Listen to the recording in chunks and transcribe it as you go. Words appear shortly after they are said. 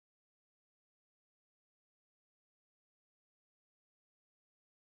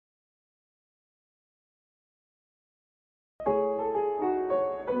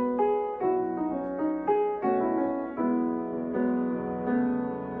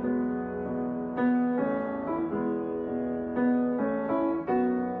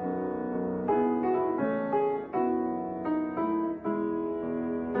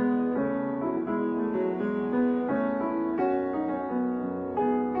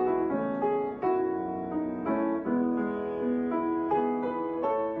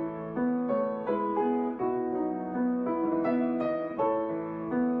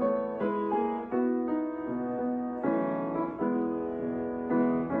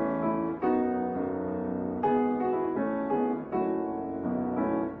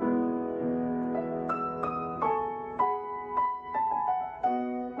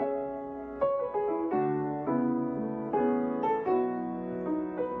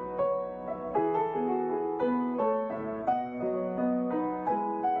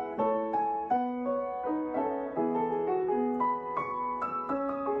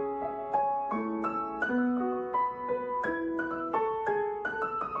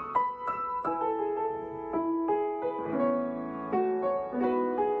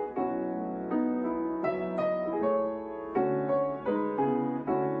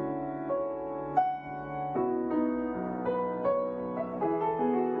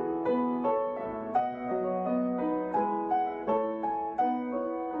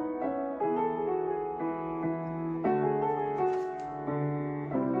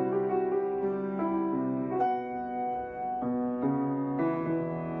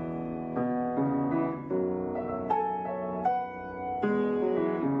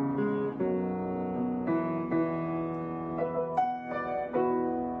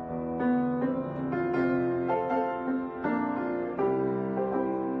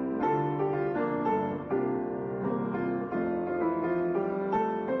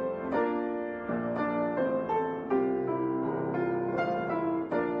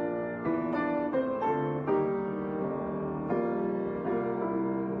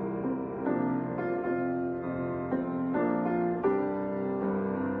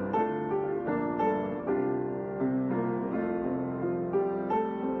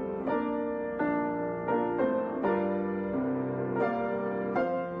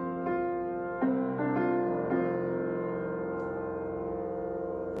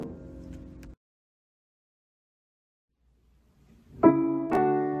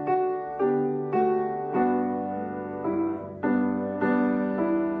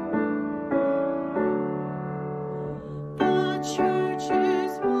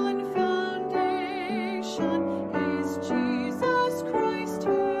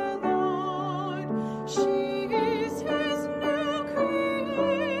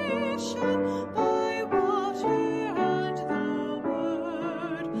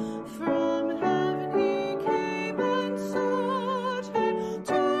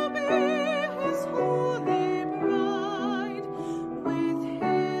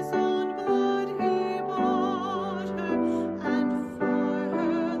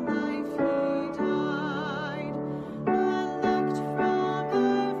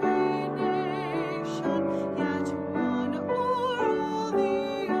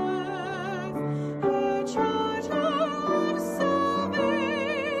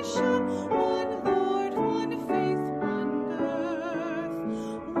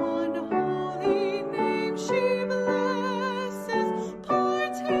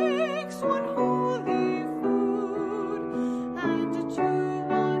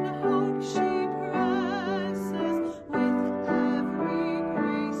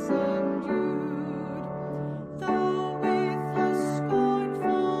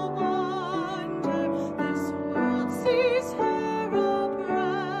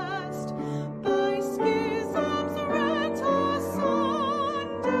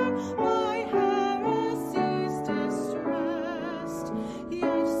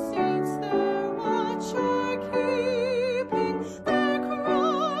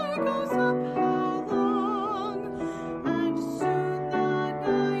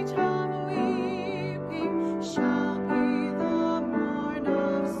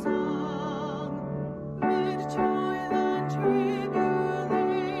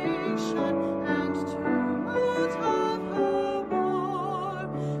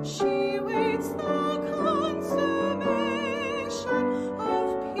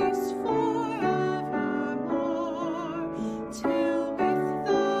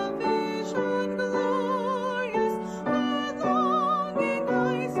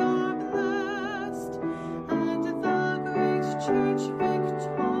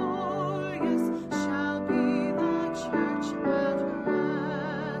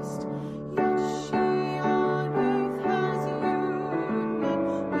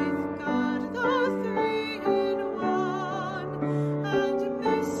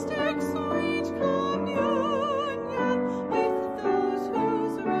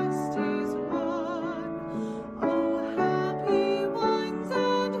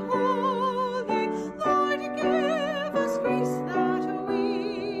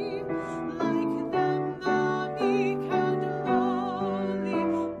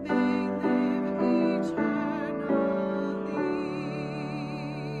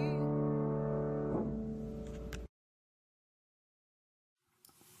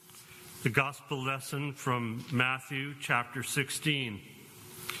The gospel lesson from Matthew chapter 16,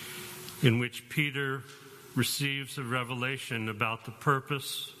 in which Peter receives a revelation about the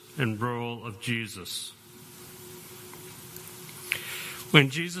purpose and role of Jesus. When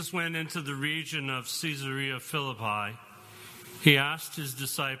Jesus went into the region of Caesarea Philippi, he asked his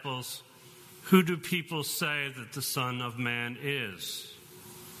disciples, "Who do people say that the Son of Man is?"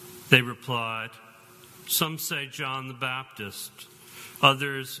 They replied, "Some say John the Baptist,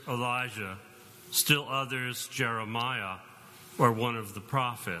 others Elijah, still others Jeremiah, or one of the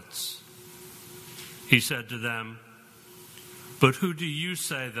prophets." He said to them, "But who do you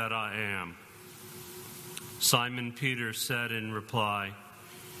say that I am?" Simon Peter said in reply,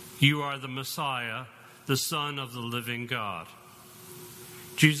 "You are the Messiah, the Son of the living God."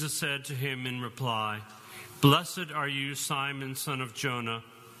 Jesus said to him in reply, "Blessed are you, Simon, son of Jonah,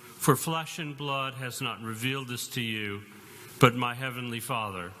 for flesh and blood has not revealed this to you, but my heavenly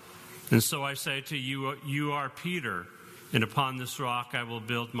Father. And so I say to you, you are Peter, and upon this rock I will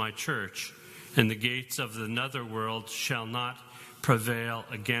build my church, and the gates of the netherworld shall not prevail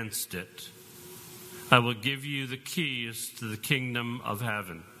against it. I will give you the keys to the kingdom of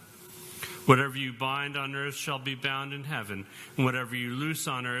heaven. Whatever you bind on earth shall be bound in heaven, and whatever you loose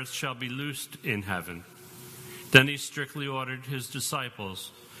on earth shall be loosed in heaven." Then he strictly ordered his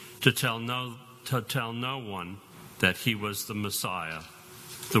disciples to tell no one that he was the Messiah.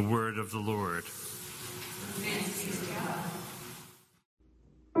 The word of the Lord. Thanks be to God.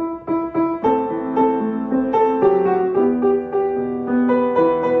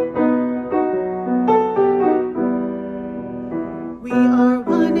 We are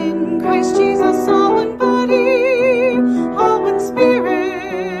one in Christ Jesus, all one body, all one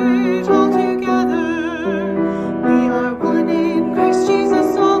spirit, all together. We are one in Christ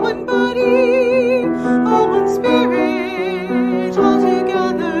Jesus, all one body, all one spirit, all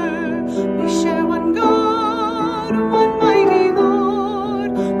together. We share one God, one mighty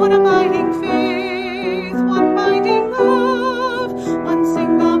Lord, one abiding faith, one binding love, one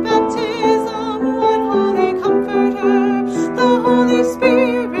single baptism, one holy comforter, the Holy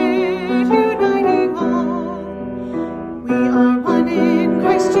Spirit uniting all. We are one in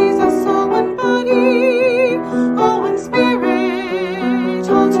Christ Jesus, all one body, all one spirit,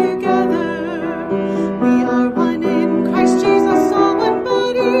 all together. We are one in Christ Jesus, all one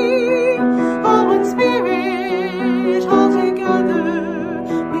body, all one spirit, all together.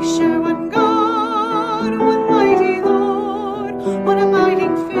 We share one God, one mighty Lord, one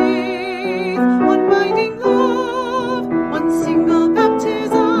abiding faith, one binding love, one single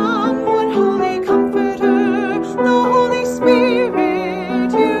baptism, one holy comforter, the Holy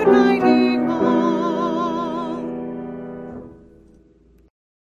Spirit uniting all.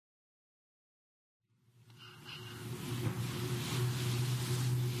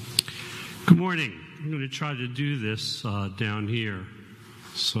 Good morning. I'm going to try to do this down here,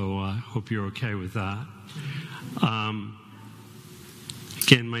 so I hope you're okay with that.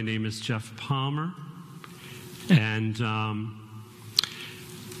 Again, my name is Jeff Palmer, and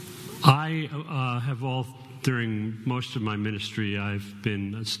I have during most of my ministry, I've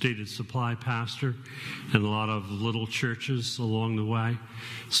been a stated supply pastor in a lot of little churches along the way.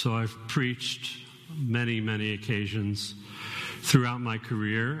 So I've preached many, many occasions throughout my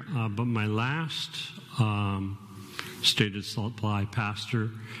career, but my last State Supply pastor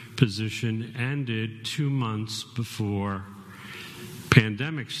position ended 2 months before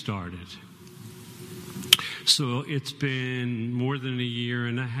pandemic started. So it's been more than a year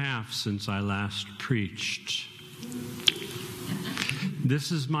and a half since I last preached.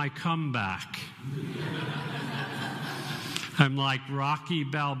 This is my comeback. I'm like Rocky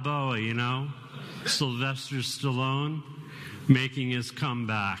Balboa, you know, Sylvester Stallone making his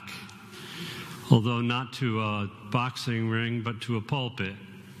comeback. Although not to a boxing ring, but to a pulpit.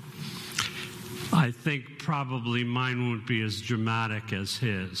 I think probably mine won't be as dramatic as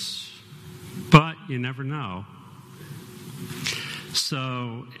his. But you never know.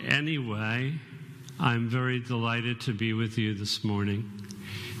 So anyway, I'm very delighted to be with you this morning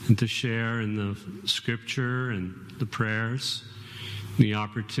and to share in the scripture and the prayers, the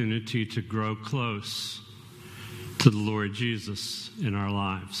opportunity to grow close to the Lord Jesus in our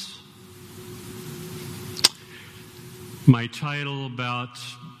lives. My title about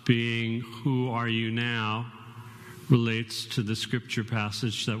being Who Are You Now relates to the scripture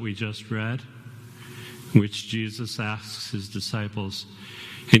passage that we just read, in which Jesus asks his disciples,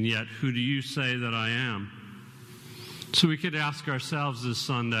 "And yet, who do you say that I am?" So we could ask ourselves this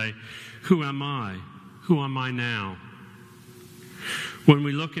Sunday, who am I? Who am I now? When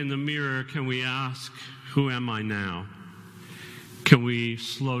we look in the mirror, can we ask, who am I now? Can we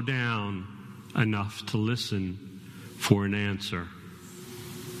slow down enough to listen for an answer?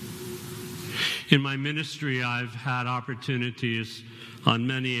 In my ministry, I've had opportunities on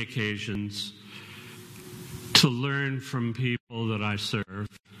many occasions to learn from people that I serve.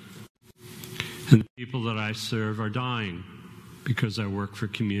 And the people that I serve are dying because I work for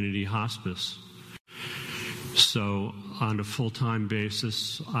community hospice. So on a full-time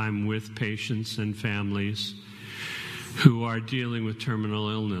basis, I'm with patients and families who are dealing with terminal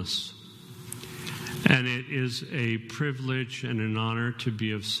illness. And it is a privilege and an honor to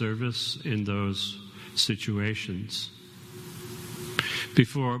be of service in those situations.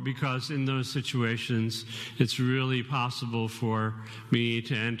 Because in those situations, it's really possible for me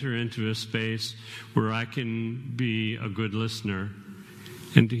to enter into a space where I can be a good listener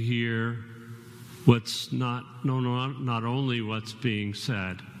and to hear what's not only what's being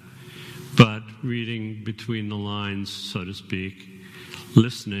said, but reading between the lines, so to speak,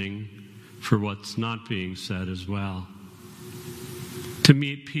 listening for what's not being said as well. To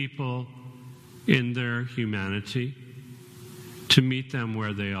meet people in their humanity, to meet them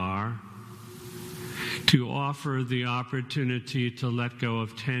where they are, to offer the opportunity to let go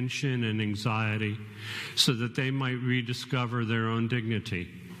of tension and anxiety so that they might rediscover their own dignity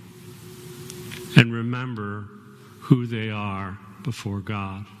and remember who they are before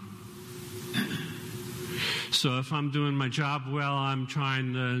God. So if I'm doing my job well, I'm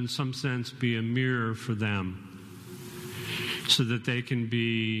trying to, in some sense, be a mirror for them so that they can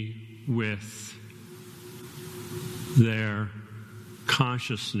be with their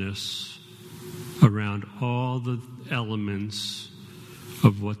consciousness around all the elements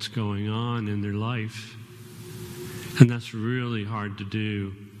of what's going on in their life. And that's really hard to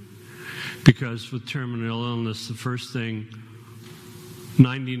do because with terminal illness, the first thing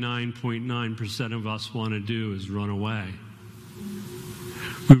 99.9% of us want to do is run away.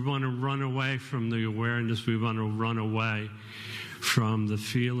 We want to run away from the awareness. We want to run away from the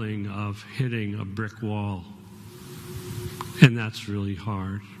feeling of hitting a brick wall. And that's really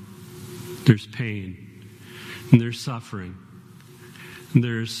hard. There's pain. And there's suffering. And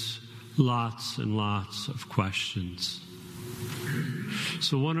there's lots and lots of questions.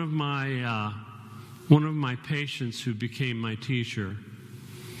 So one of my patients who became my teacher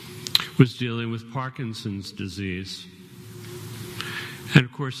was dealing with Parkinson's disease. And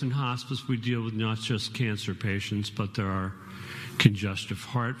of course in hospice we deal with not just cancer patients, but there are congestive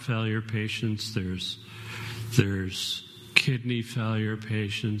heart failure patients, there's kidney failure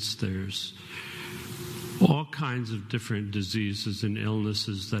patients, there's all kinds of different diseases and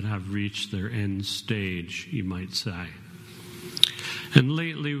illnesses that have reached their end stage, you might say. And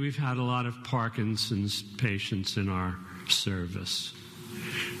lately we've had a lot of Parkinson's patients in our service.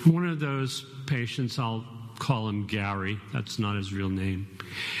 One of those patients, I'll call him Gary. That's not his real name.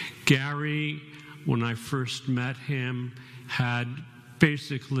 Gary, when I first met him, had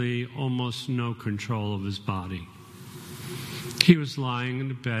basically almost no control of his body. He was lying in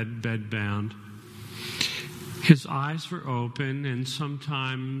the bed, bedbound. His eyes were open, and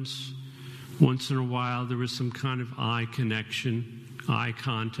sometimes, once in a while, there was some kind of eye connection, eye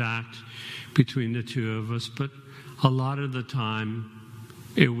contact between the two of us, but a lot of the time,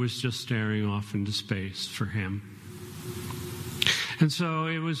 it was just staring off into space for him. And so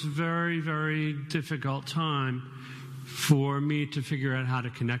it was a very, very difficult time for me to figure out how to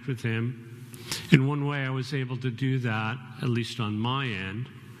connect with him. And one way I was able to do that, at least on my end,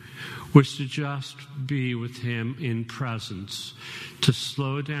 was to just be with him in presence, to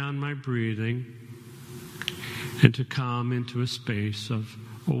slow down my breathing, and to come into a space of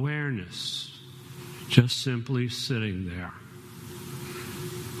awareness, just simply sitting there,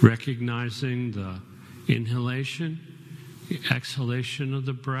 recognizing the inhalation, the exhalation of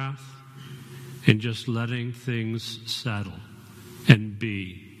the breath, and just letting things settle and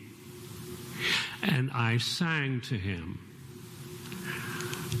be. And I sang to him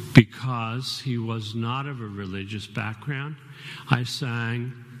because he was not of a religious background. I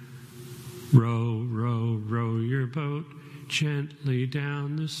sang, "Row, row, row your boat gently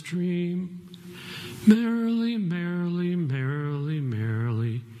down the stream. Merrily, merrily, merrily,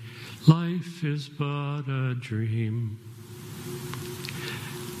 merrily, life is but a dream."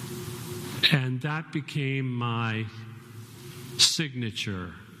 And that became my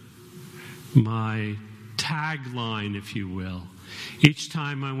signature, my tagline, if you will. Each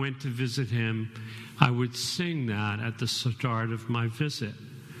time I went to visit him, I would sing that at the start of my visit,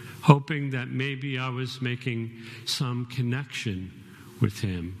 hoping that maybe I was making some connection with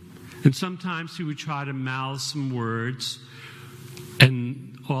him. And sometimes he would try to mouth some words,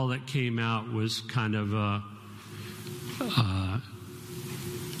 and all that came out was kind of a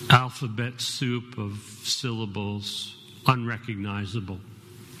alphabet soup of syllables, unrecognizable.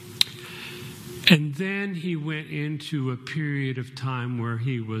 And then he went into a period of time where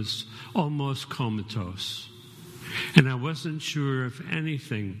he was almost comatose. And I wasn't sure if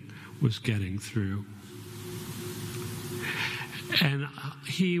anything was getting through. And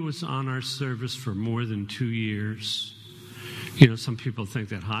he was on our service for more than 2 years. You know, some people think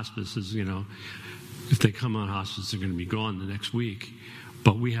that hospice is, if they come on hospice, they're going to be gone the next week.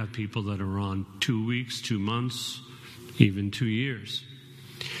 But we have people that are on 2 weeks, 2 months, even 2 years.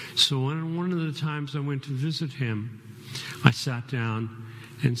 So one of the times I went to visit him, I sat down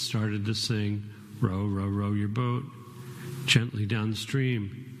and started to sing, "Row, row, row your boat gently down the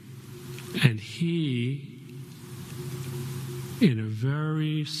stream." And he, in a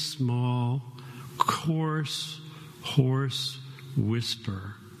very small, coarse, hoarse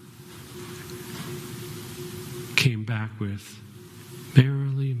whisper, came back with,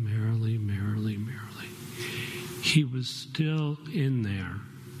 "Merrily, merrily, merrily, merrily." He was still in there.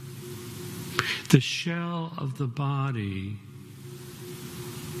 The shell of the body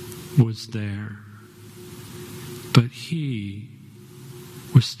was there, but he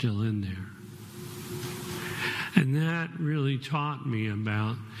was still in there. And that really taught me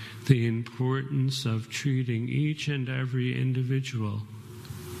about the importance of treating each and every individual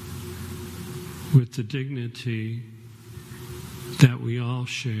with the dignity that we all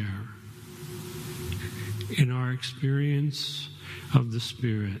share in our experience of the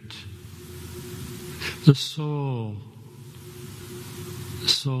Spirit. The soul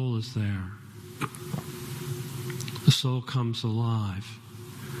is there. The soul comes alive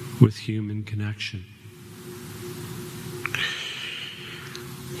with human connection.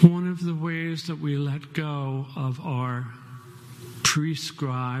 One of the ways that we let go of our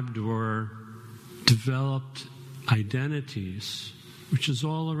prescribed or developed identities, which is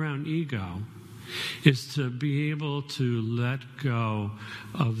all around ego, is to be able to let go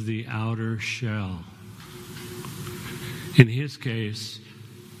of the outer shell. In his case,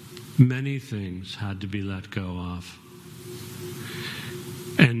 many things had to be let go of,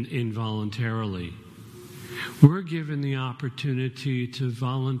 and involuntarily. We're given the opportunity to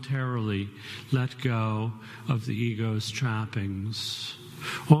voluntarily let go of the ego's trappings.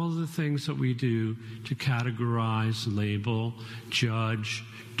 All the things that we do to categorize, label, judge,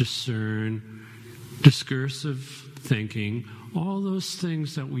 discern, discursive thinking, all those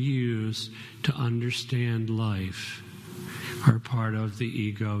things that we use to understand life are part of the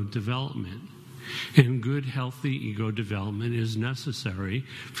ego development. And good, healthy ego development is necessary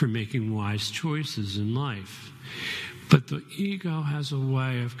for making wise choices in life. But the ego has a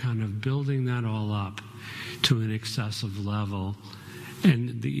way of kind of building that all up to an excessive level,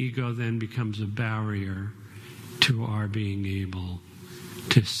 and the ego then becomes a barrier to our being able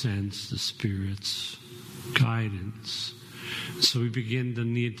to sense the Spirit's guidance. So we begin to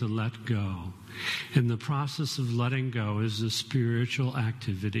need to let go. And the process of letting go is a spiritual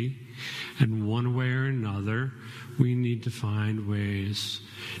activity. And one way or another, we need to find ways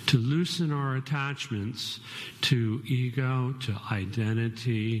to loosen our attachments to ego, to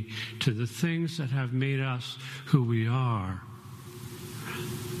identity, to the things that have made us who we are.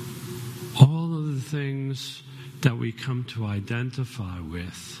 All of the things that we come to identify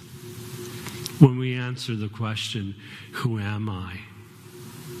with when we answer the question, who am I?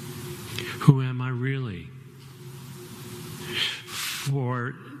 Who am I really?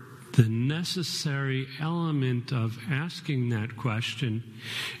 For the necessary element of asking that question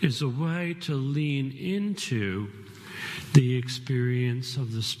is a way to lean into the experience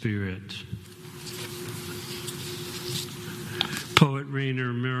of the Spirit. Poet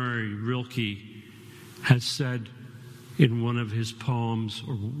Rainer Murray Rilke has said in one of his poems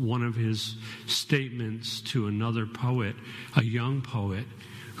or one of his statements to another poet, a young poet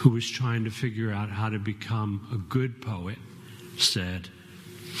who was trying to figure out how to become a good poet, said,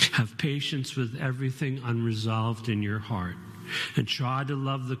 "Have patience with everything unresolved in your heart and try to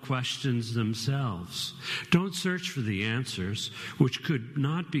love the questions themselves. Don't search for the answers which could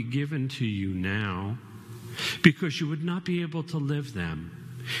not be given to you now because you would not be able to live them.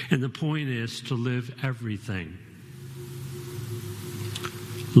 And the point is to live everything.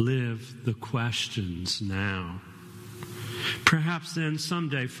 Live the questions now. Perhaps then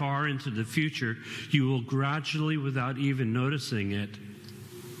someday far into the future you will gradually, without even noticing it,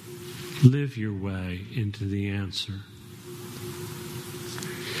 live your way into the answer."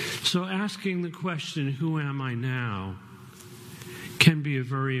 So asking the question, who am I now, can be a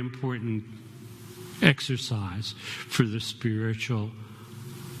very important exercise for the spiritual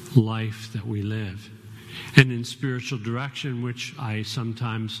life that we live. And in spiritual direction, which I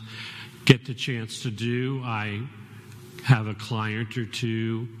sometimes get the chance to do, I have a client or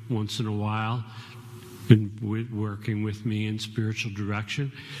two once in a while working with me in spiritual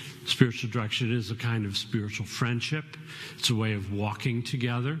direction. Spiritual direction is a kind of spiritual friendship. It's a way of walking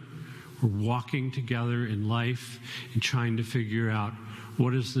together. We're walking together in life and trying to figure out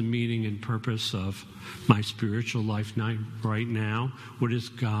what is the meaning and purpose of my spiritual life right now. What is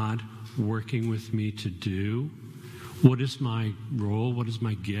God working with me to do? What is my role? What is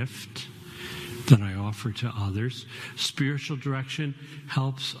my gift that I offer to others? Spiritual direction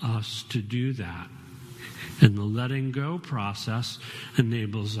helps us to do that. And the letting go process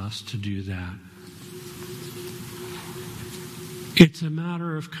enables us to do that. It's a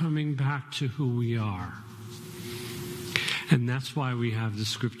matter of coming back to who we are. And that's why we have the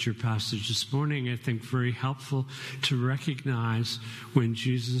scripture passage this morning, I think very helpful to recognize when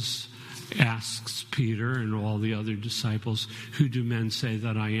Jesus asks Peter and all the other disciples, "Who do men say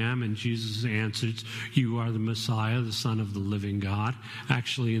that I am?" And Jesus answers, "You are the Messiah, the Son of the living God."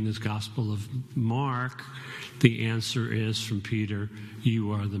 Actually, in this Gospel of Mark, the answer is from Peter,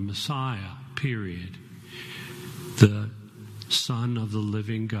 "You are the Messiah," period. The Son of the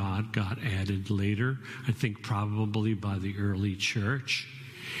living God got added later, I think probably by the early church.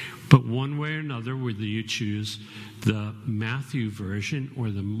 But one way or another, whether you choose the Matthew version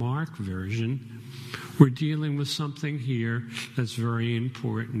or the Mark version, we're dealing with something here that's very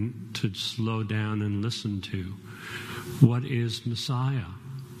important to slow down and listen to. What is Messiah?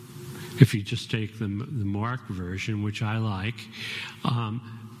 If you just take the Mark version, which I like,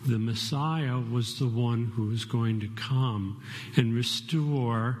 the Messiah was the one who was going to come and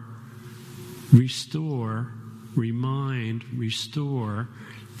restore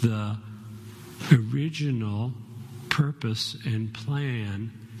the original purpose and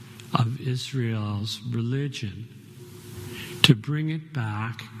plan of Israel's religion, to bring it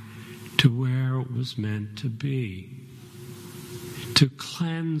back to where it was meant to be, to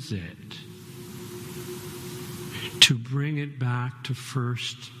cleanse it, to bring it back to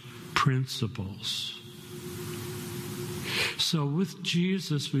first principles. So with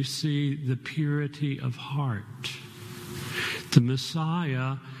Jesus, we see the purity of heart. The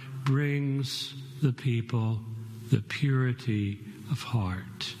Messiah brings the people the purity of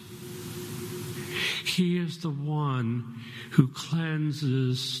heart. He is the one who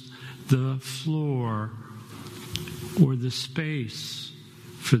cleanses the floor or the space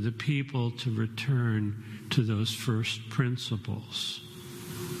for the people to return to those first principles.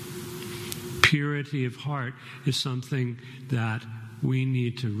 Purity of heart is something that we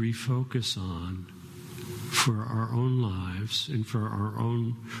need to refocus on for our own lives and for our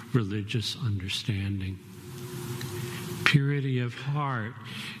own religious understanding. Purity of heart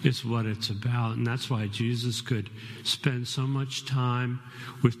is what it's about, and that's why Jesus could spend so much time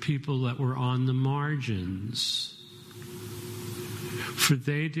with people that were on the margins. For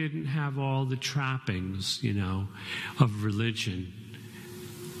they didn't have all the trappings, of religion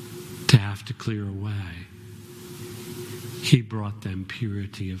to have to clear away. He brought them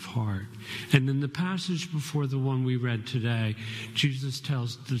purity of heart. And in the passage before the one we read today, Jesus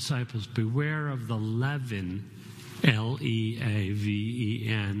tells the disciples, beware of the leaven Leaven,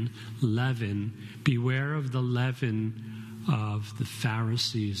 leaven. Beware of the leaven of the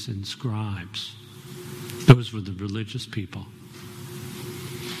Pharisees and scribes. Those were the religious people.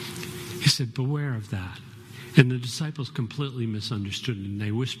 He said, beware of that. And the disciples completely misunderstood, and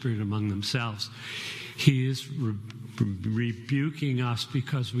they whispered among themselves, he is rebuking us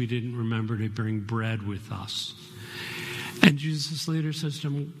because we didn't remember to bring bread with us. And Jesus later says to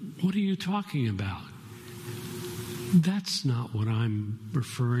them, what are you talking about? That's not what I'm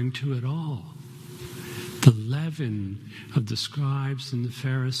referring to at all. The leaven of the scribes and the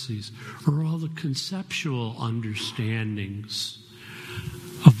Pharisees are all the conceptual understandings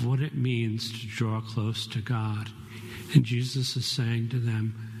of what it means to draw close to God. And Jesus is saying to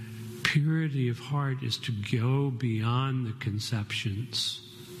them, purity of heart is to go beyond the conceptions.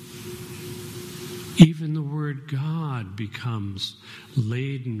 Even the word God becomes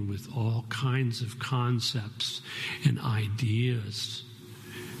laden with all kinds of concepts and ideas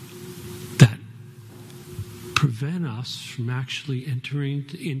that prevent us from actually entering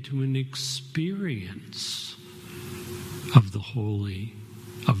into an experience of the holy,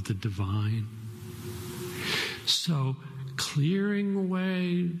 of the divine. So, clearing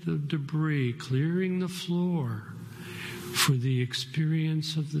away the debris, clearing the floor for the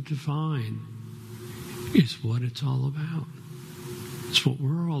experience of the divine is what it's all about. It's what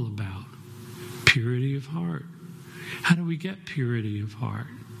we're all about. Purity of heart. How do we get purity of heart?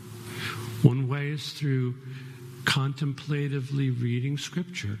 One way is through contemplatively reading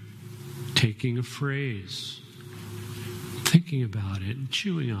Scripture, taking a phrase, thinking about it and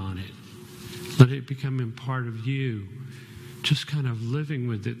chewing on it. Let it become a part of you, just kind of living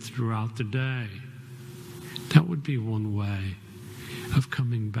with it throughout the day. That would be one way of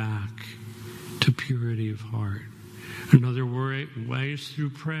coming back to purity of heart. Another way is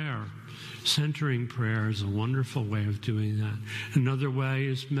through prayer. Centering prayer is a wonderful way of doing that. Another way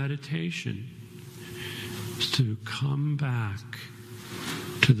is meditation. It's to come back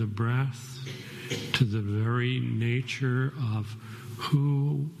to the breath, to the very nature of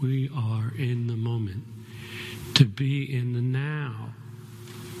who we are in the moment, to be in the now.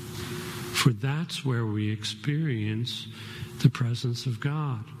 For that's where we experience the presence of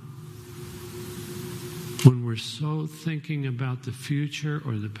God. When we're so thinking about the future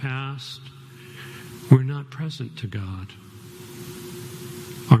or the past, we're not present to God.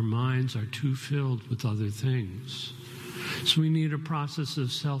 Our minds are too filled with other things. So we need a process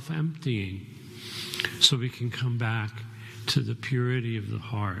of self-emptying so we can come back to the purity of the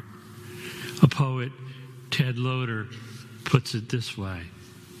heart. A poet, Ted Loder, puts it this way.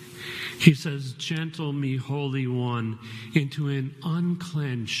 He says, gentle me, Holy One, into an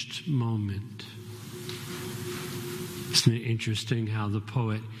unclenched moment. Isn't it interesting how the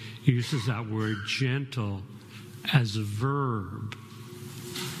poet uses that word gentle as a verb?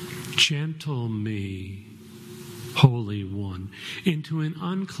 Gentle me, Holy One, into an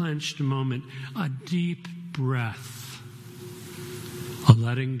unclenched moment, a deep breath, a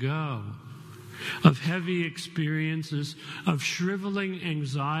letting go of heavy experiences, of shriveling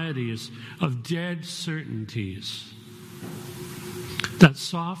anxieties, of dead certainties, that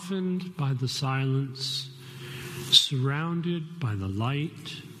softened by the silence, surrounded by the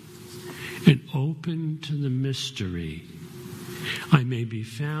light, and open to the mystery, I may be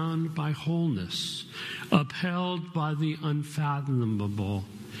found by wholeness, upheld by the unfathomable,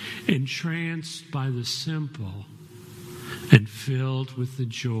 entranced by the simple, and filled with the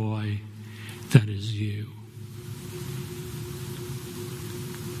joy that is you.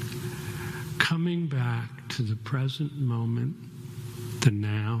 Coming back to the present moment, the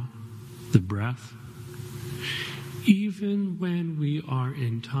now, the breath, even when we are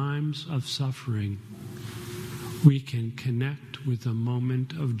in times of suffering, we can connect with a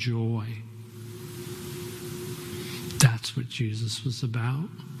moment of joy. That's what Jesus was about.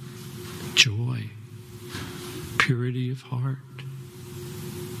 Joy. Purity of heart.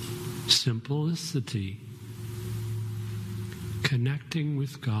 Simplicity. Connecting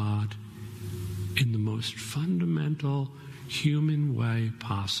with God in the most fundamental human way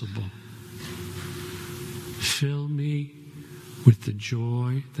possible. Fill me with the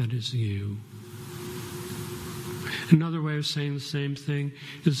joy that is you. Another way of saying the same thing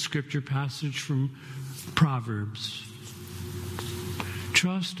is a scripture passage from Proverbs.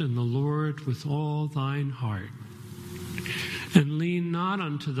 Trust in the Lord with all thine heart, and lean not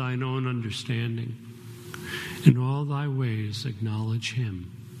unto thine own understanding. In all thy ways acknowledge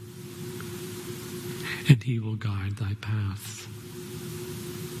him, and he will guide thy path.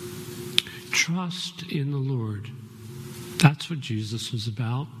 Trust in the Lord. That's what Jesus was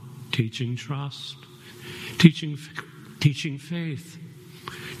about, teaching trust. teaching faith.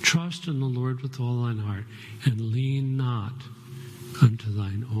 Trust in the Lord with all thine heart, and lean not unto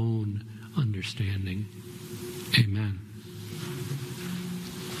thine own understanding. Amen.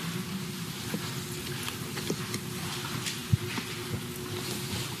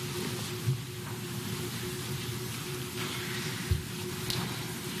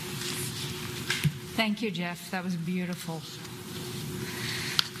 Thank you, Jeff. That was beautiful.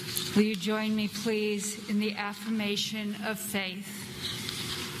 Will you join me, please, in the affirmation of faith?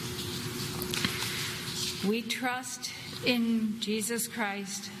 We trust in Jesus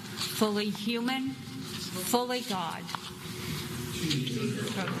Christ, fully human, fully God.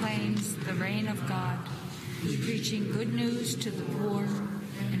 Jesus proclaims the reign of God, preaching good news to the poor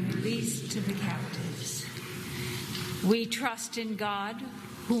and release to the captives. We trust in God,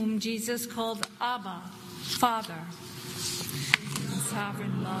 whom Jesus called Abba, Father. In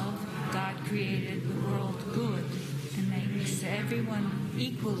sovereign love, God created the world good and makes everyone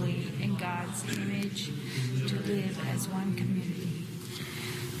equally in God's image to live as one community.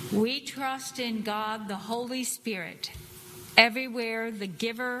 We trust in God, the Holy Spirit, everywhere the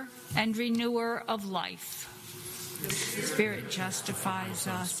giver and renewer of life. The Spirit justifies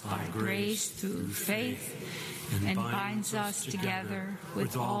us by grace through faith and binds us together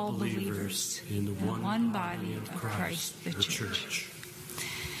with all believers in the one body of Christ, the Church.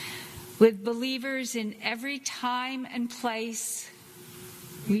 With believers in every time and place,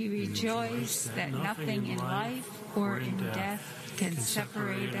 we rejoice that nothing in life or in death can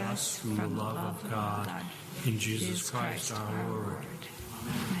separate us from the love of God in Jesus Christ our Lord.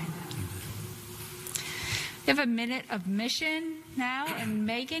 Amen. We have a minute of mission now, and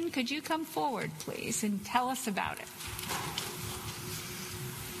Megan, could you come forward, please, and tell us about it?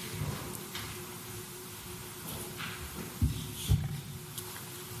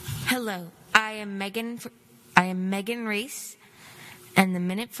 Hello, I am Megan Reese, and the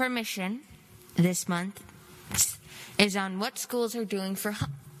Minute for Mission this month is on what schools are doing for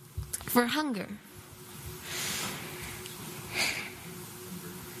hunger.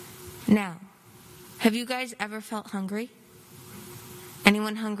 Now, have you guys ever felt hungry?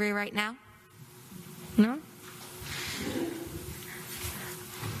 Anyone hungry right now? No?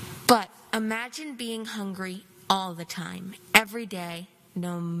 But imagine being hungry all the time, every day,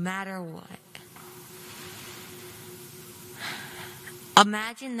 no matter what.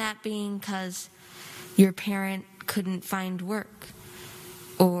 Imagine that being because your parent couldn't find work.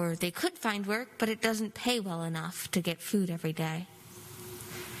 Or they could find work, but it doesn't pay well enough to get food every day.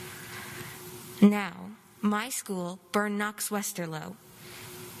 Now, my school, Burn Knox Westerlo,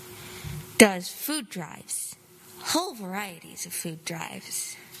 does food drives, whole varieties of food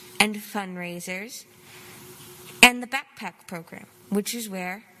drives, and fundraisers, and the backpack program, which is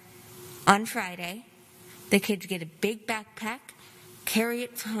where, on Friday, the kids get a big backpack, carry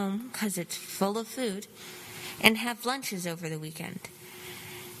it home because it's full of food, and have lunches over the weekend.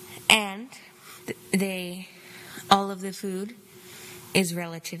 And all of the food is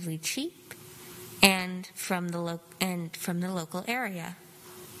relatively cheap and from the local area.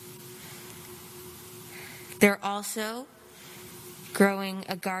 They're also growing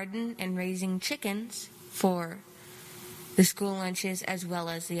a garden and raising chickens for the school lunches as well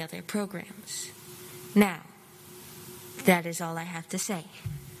as the other programs. Now, that is all I have to say.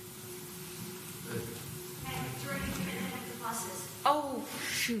 Oh,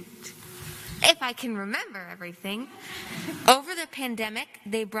 shoot. If I can remember everything. Over the pandemic,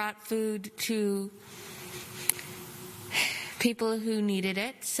 they brought food to people who needed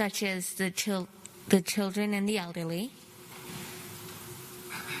it, such as the children and the elderly.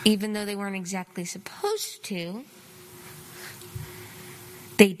 Even though they weren't exactly supposed to,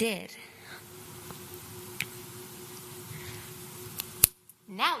 they did.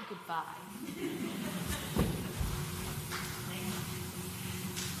 Now goodbye.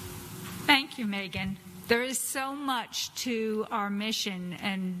 Thank you, Megan. There is so much to our mission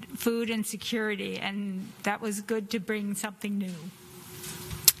and food insecurity, and that was good to bring something new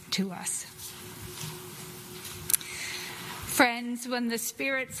to us. Friends, when the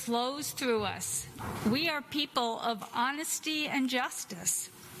Spirit flows through us, we are people of honesty and justice.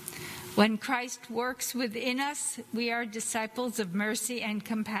 When Christ works within us, we are disciples of mercy and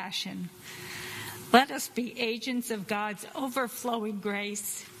compassion. Let us be agents of God's overflowing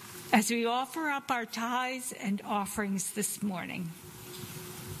grace as we offer up our tithes and offerings this morning.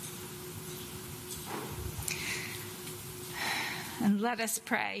 And let us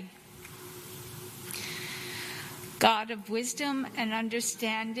pray. God of wisdom and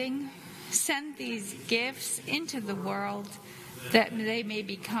understanding, send these gifts into the world that they may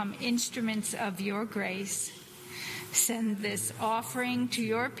become instruments of your grace. Send this offering to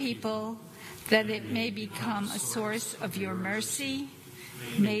your people, that it may become a source of your mercy.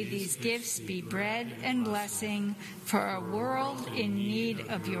 May these gifts be bread and blessing for a world in need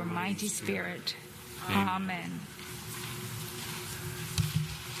of your mighty Spirit. Amen.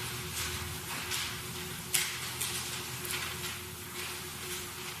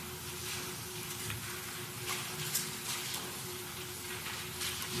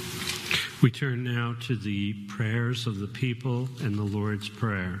 We turn now to the prayers of the people and the Lord's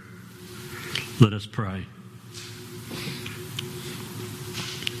Prayer. Let us pray.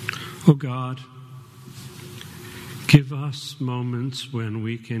 O God, give us moments when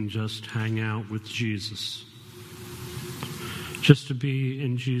we can just hang out with Jesus, just to be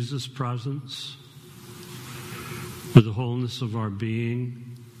in Jesus' presence with the wholeness of our being,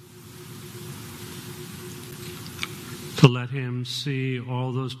 to let him see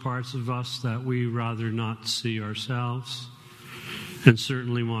all those parts of us that we rather not see ourselves and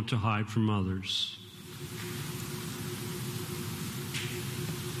certainly want to hide from others.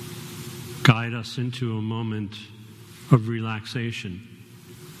 Guide us into a moment of relaxation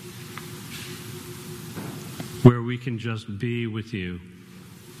where we can just be with you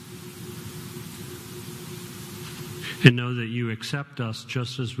and know that you accept us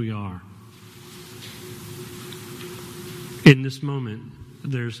just as we are. In this moment,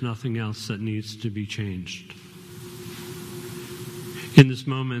 there's nothing else that needs to be changed. In this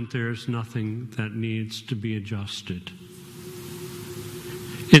moment, there's nothing that needs to be adjusted.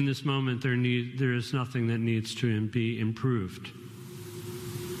 In this moment, there is nothing that needs to be improved.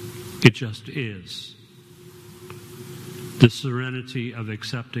 It just is. The serenity of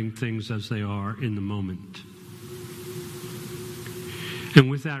accepting things as they are in the moment. And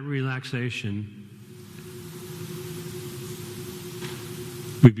with that relaxation,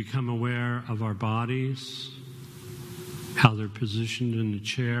 we become aware of our bodies, how they're positioned in the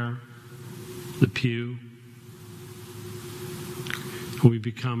chair, the pew. We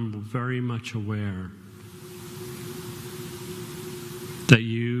become very much aware that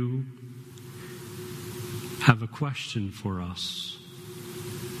you have a question for us.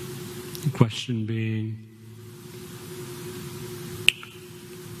 The question being,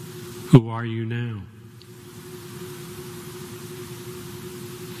 who are you now?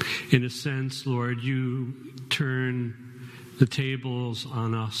 In a sense, Lord, you turn the tables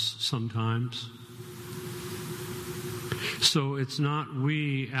on us sometimes. So it's not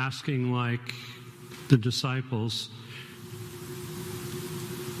we asking like the disciples.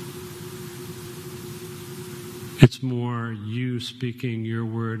 It's more you speaking your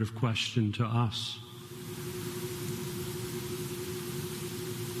word of question to us.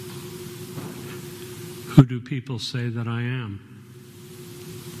 Who do people say that I am?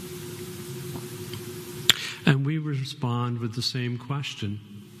 And we respond with the same question.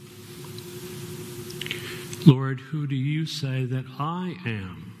 Lord, who do you say that I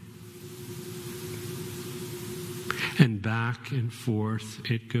am? And back and forth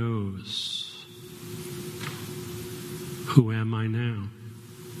it goes. Who am I now?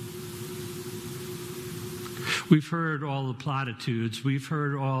 We've heard all the platitudes. We've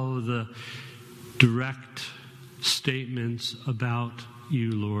heard all of the direct statements about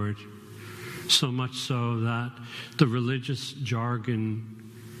you, Lord. So much so that the religious jargon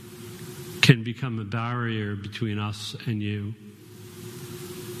can become a barrier between us and you.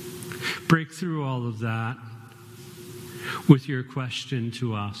 Break through all of that with your question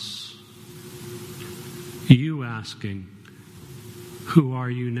to us. You asking, who are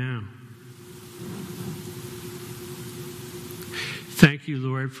you now? Thank you,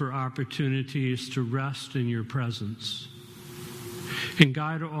 Lord, for opportunities to rest in your presence. And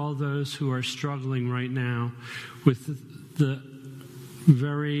guide all those who are struggling right now with the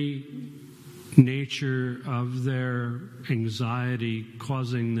very nature of their anxiety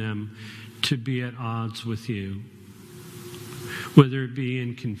causing them to be at odds with you. Whether it be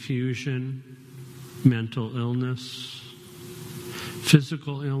in confusion, mental illness,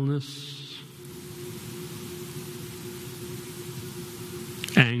 physical illness,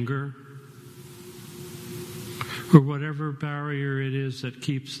 anger, or whatever barrier it is that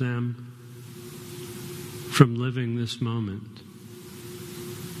keeps them from living this moment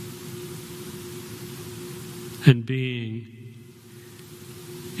and being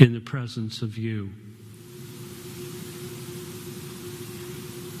in the presence of you,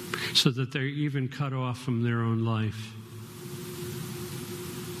 so that they're even cut off from their own life.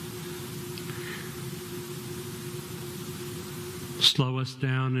 Slow us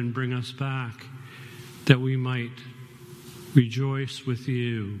down and bring us back, that we might rejoice with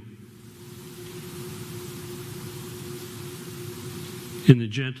you in the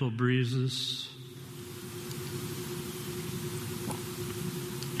gentle breezes,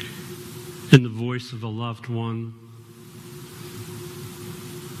 in the voice of a loved one,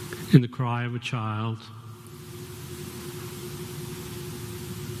 in the cry of a child,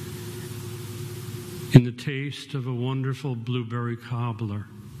 in the taste of a wonderful blueberry cobbler.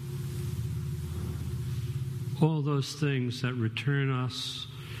 All those things that return us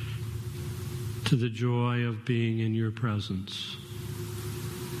to the joy of being in your presence.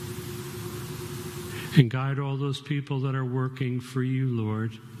 And guide all those people that are working for you,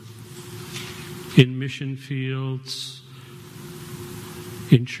 Lord, in mission fields,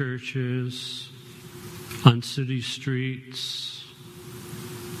 in churches, on city streets,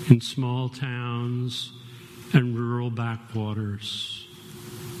 in small towns and rural backwaters.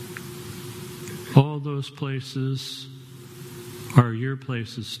 All those places are your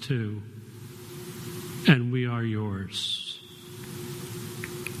places too, and we are yours.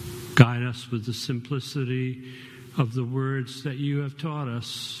 Guide us with the simplicity of the words that you have taught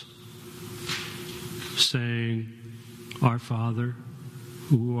us, saying, Our Father,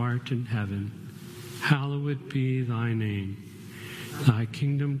 who art in heaven, hallowed be thy name. Thy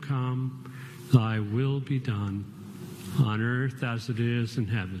kingdom come, thy will be done, on earth as it is in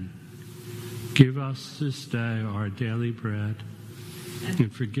heaven. Give us this day our daily bread,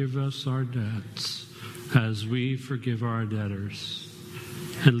 and forgive us our debts, as we forgive our debtors.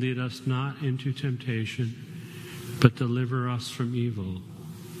 And lead us not into temptation, but deliver us from evil.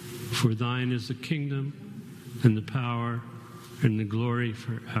 For thine is the kingdom, and the power, and the glory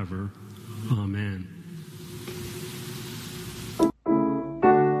forever. Amen.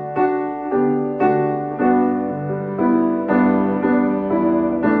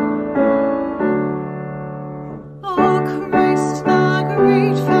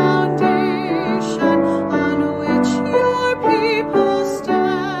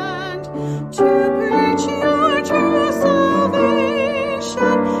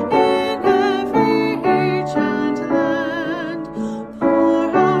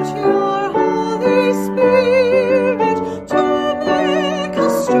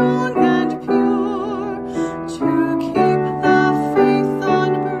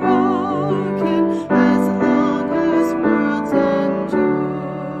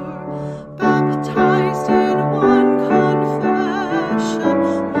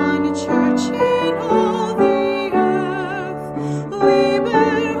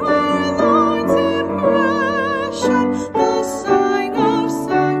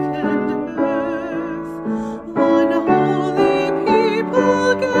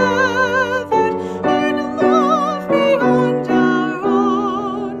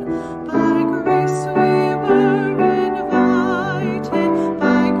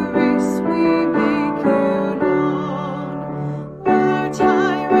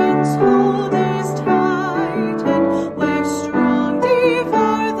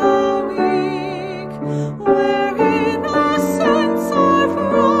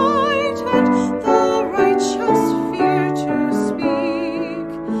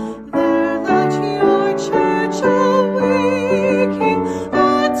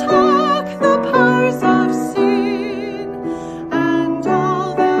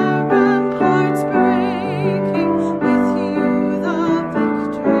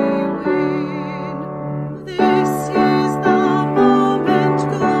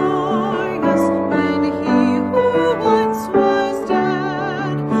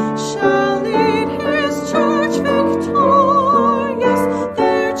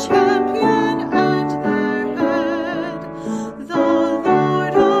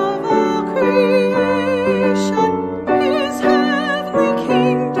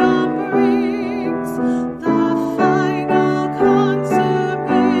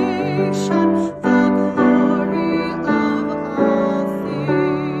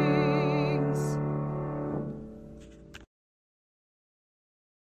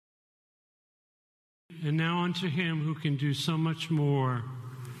 And now unto him who can do so much more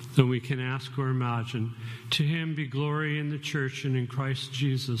than we can ask or imagine. To him be glory in the church and in Christ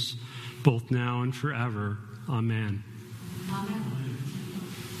Jesus, both now and forever. Amen. Amen.